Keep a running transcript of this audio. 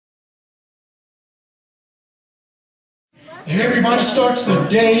Everybody starts the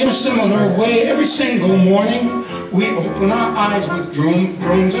day in a similar way. Every single morning we open our eyes with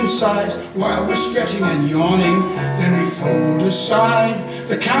drones and sighs while we're stretching and yawning. Then we fold aside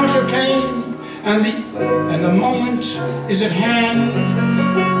the counterpane and the moment is at hand.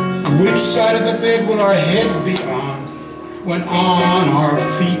 Which side of the bed will our head be on when on our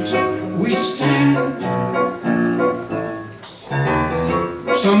feet we stand?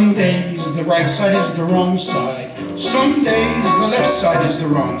 Some days the right side is the wrong side. Some days the left side is the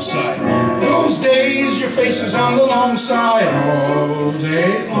wrong side. Those days your face is on the long side all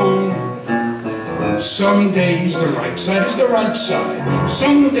day long. Some days the right side is the right side.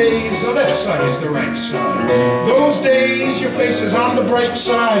 Some days the left side is the right side. Those days your face is on the bright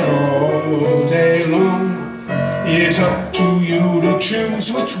side all day long. It's up to you to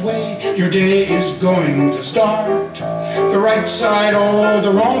choose which way your day is going to start. The right side or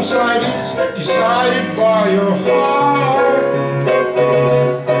the wrong side is decided by your heart.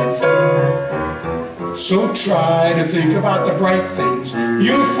 So try to think about the bright things.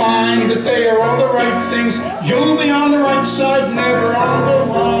 You'll find that they are all the right things. You'll be on the right side, never on the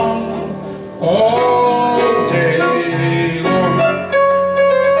wrong, all day long.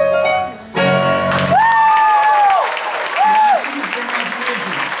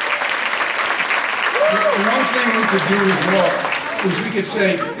 One thing we could do as well was we could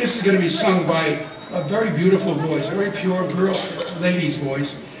say, this is going to be sung by a very beautiful voice, a very pure girl, lady's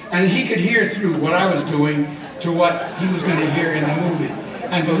voice, and he could hear through what I was doing to what he was going to hear in the movie.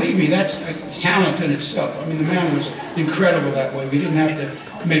 And believe me, that's a talent in itself. I mean, the man was incredible that way. We didn't have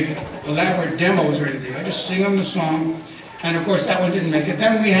to make elaborate demos or anything. I just sing him the song. And of course, that one didn't make it.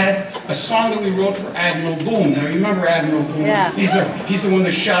 Then we had a song that we wrote for Admiral Boom. Now, you remember Admiral Boom? Yeah. He's the one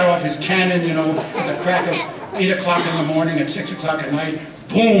that shot off his cannon, you know, at the crack of 8 o'clock in the morning, at 6 o'clock at night,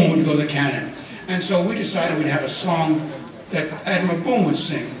 boom would go the cannon. And so we decided we'd have a song that Admiral Boom would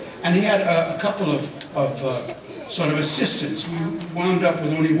sing. And he had a couple of sort of assistants. We wound up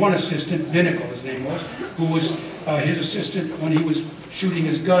with only one assistant, Binnacle his name was, who was his assistant when he was shooting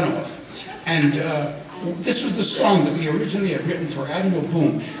his gun off. And this was the song that we originally had written for Admiral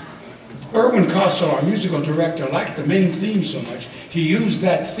Boom. Irwin Cosell, our musical director, liked the main theme so much, he used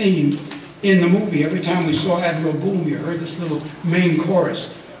that theme in the movie. Every time we saw Admiral Boom, you heard this little main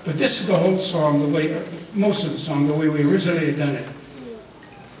chorus. But this is the whole song, the way, most of the song, the way we originally had done it.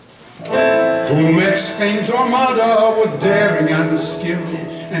 Whom exclaims Armada with daring and skill,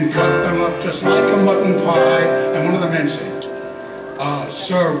 and cut them up just like a mutton pie. And one of the men said,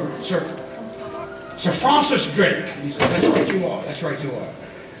 Sir Francis Drake. And he said, that's right you are, that's right you are.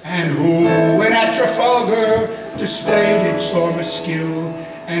 And who, when at Trafalgar, displayed its enormous skill,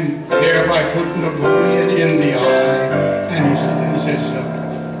 and thereby put Napoleon in the eye. And he says,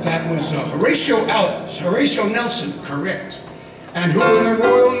 that was Horatio Nelson, correct. And who in the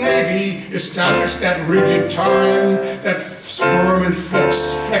Royal Navy established that rigid time, that firm and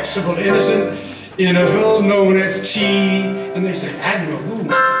flexible, innocent interval known as T. And they say, Admiral, Boom,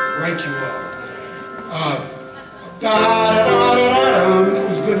 right you are. Da-da-da-da-da-dum. That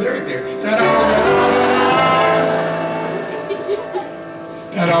was a good lyric there. Da-da-da-da-da-da.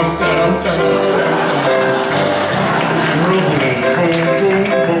 Da-dum, da-dum, da-dum, boom, boom,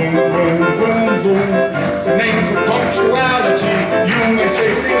 boom, boom, boom. The name for punctuality, you may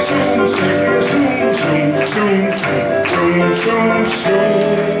safely assume,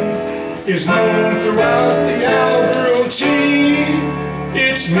 is known throughout the Admiralty.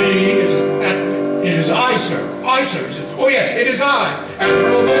 It's me, it is I, sir. I, sir. Oh yes, it is I,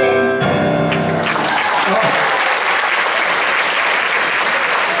 Admiral Boom.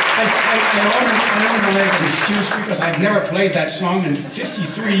 I don't make an excuse because I've never played that song in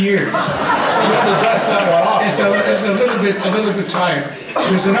 53 years. So you had to dust that one off. It's a little bit tired.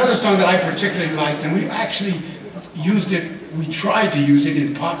 There's another song that I particularly liked, and we actually used it. We tried to use it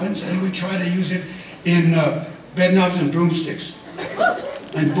in Poppins, and we tried to use it in Bedknobs and Broomsticks.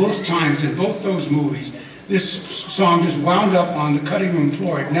 And both times, in both those movies, this song just wound up on the cutting room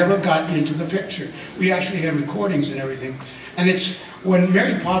floor. It never got into the picture. We actually had recordings and everything. And it's when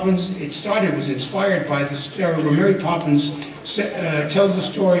Mary Poppins, it started, was inspired by the story where Mary Poppins tells the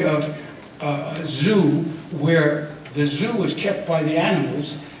story of a zoo where the zoo was kept by the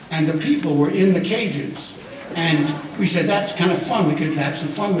animals and the people were in the cages. And we said, that's kind of fun, we could have some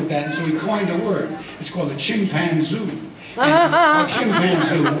fun with that. And so we coined a word. It's called a Chimpanzoo. And our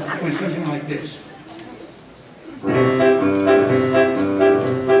Chimpanzoo went something like this.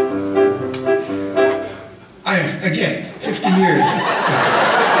 Again, 50 years.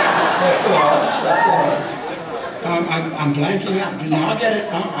 That's the one. I'm blanking out. I'll get it.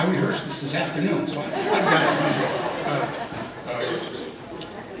 I rehearsed this afternoon, so I've got it.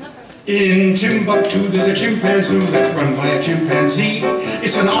 In Timbuktu, there's a chimpanzoo that's run by a chimpanzee.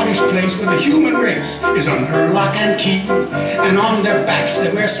 It's an oddish place where the human race is under lock and key. And on their backs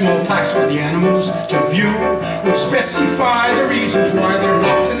they wear small plaques for the animals to view, which specify the reasons why they're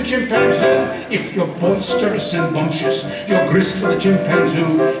locked in the chimpanzoo. If you're boisterous and bumptious, you're grist for the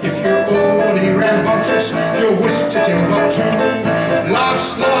chimpanzoo. If you're oldie rambunctious, you're whisked to Timbuktu.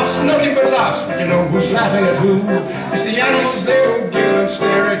 Laughs, laughs, nothing but laughs, but you know who's laughing at who? It's the animals there who giggle and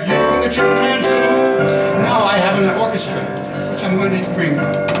stare at you and the chimpanzoo. Now I have an orchestra, which I'm going to bring.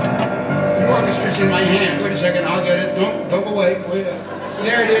 The orchestra's in my hand. Wait a second, I'll get it. Don't go away. Wait,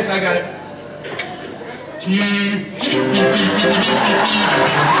 there it is, I got it.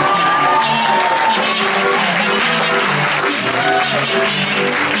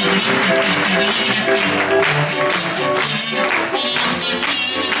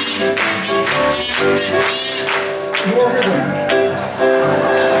 More rhythm.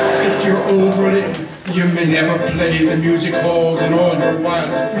 If you're overly, you may never play the music halls in all your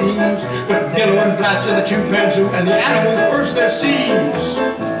wildest dreams, but bellow and blast to the chimpanzee and the animals burst their seams.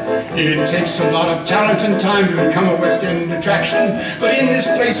 It takes a lot of talent and time to become a West End attraction, but in this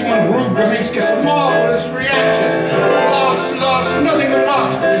place one rude grimace gets a marvelous reaction. Laughs, laughs, nothing but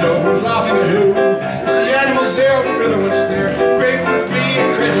laughs, you know who's laughing at who? It's the animals there, billow and stare, grave with glee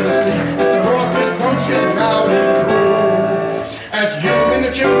incredulously, at the raucous, bumptious, rowdy crew. At you in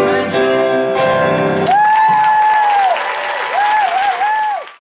the chimpanzee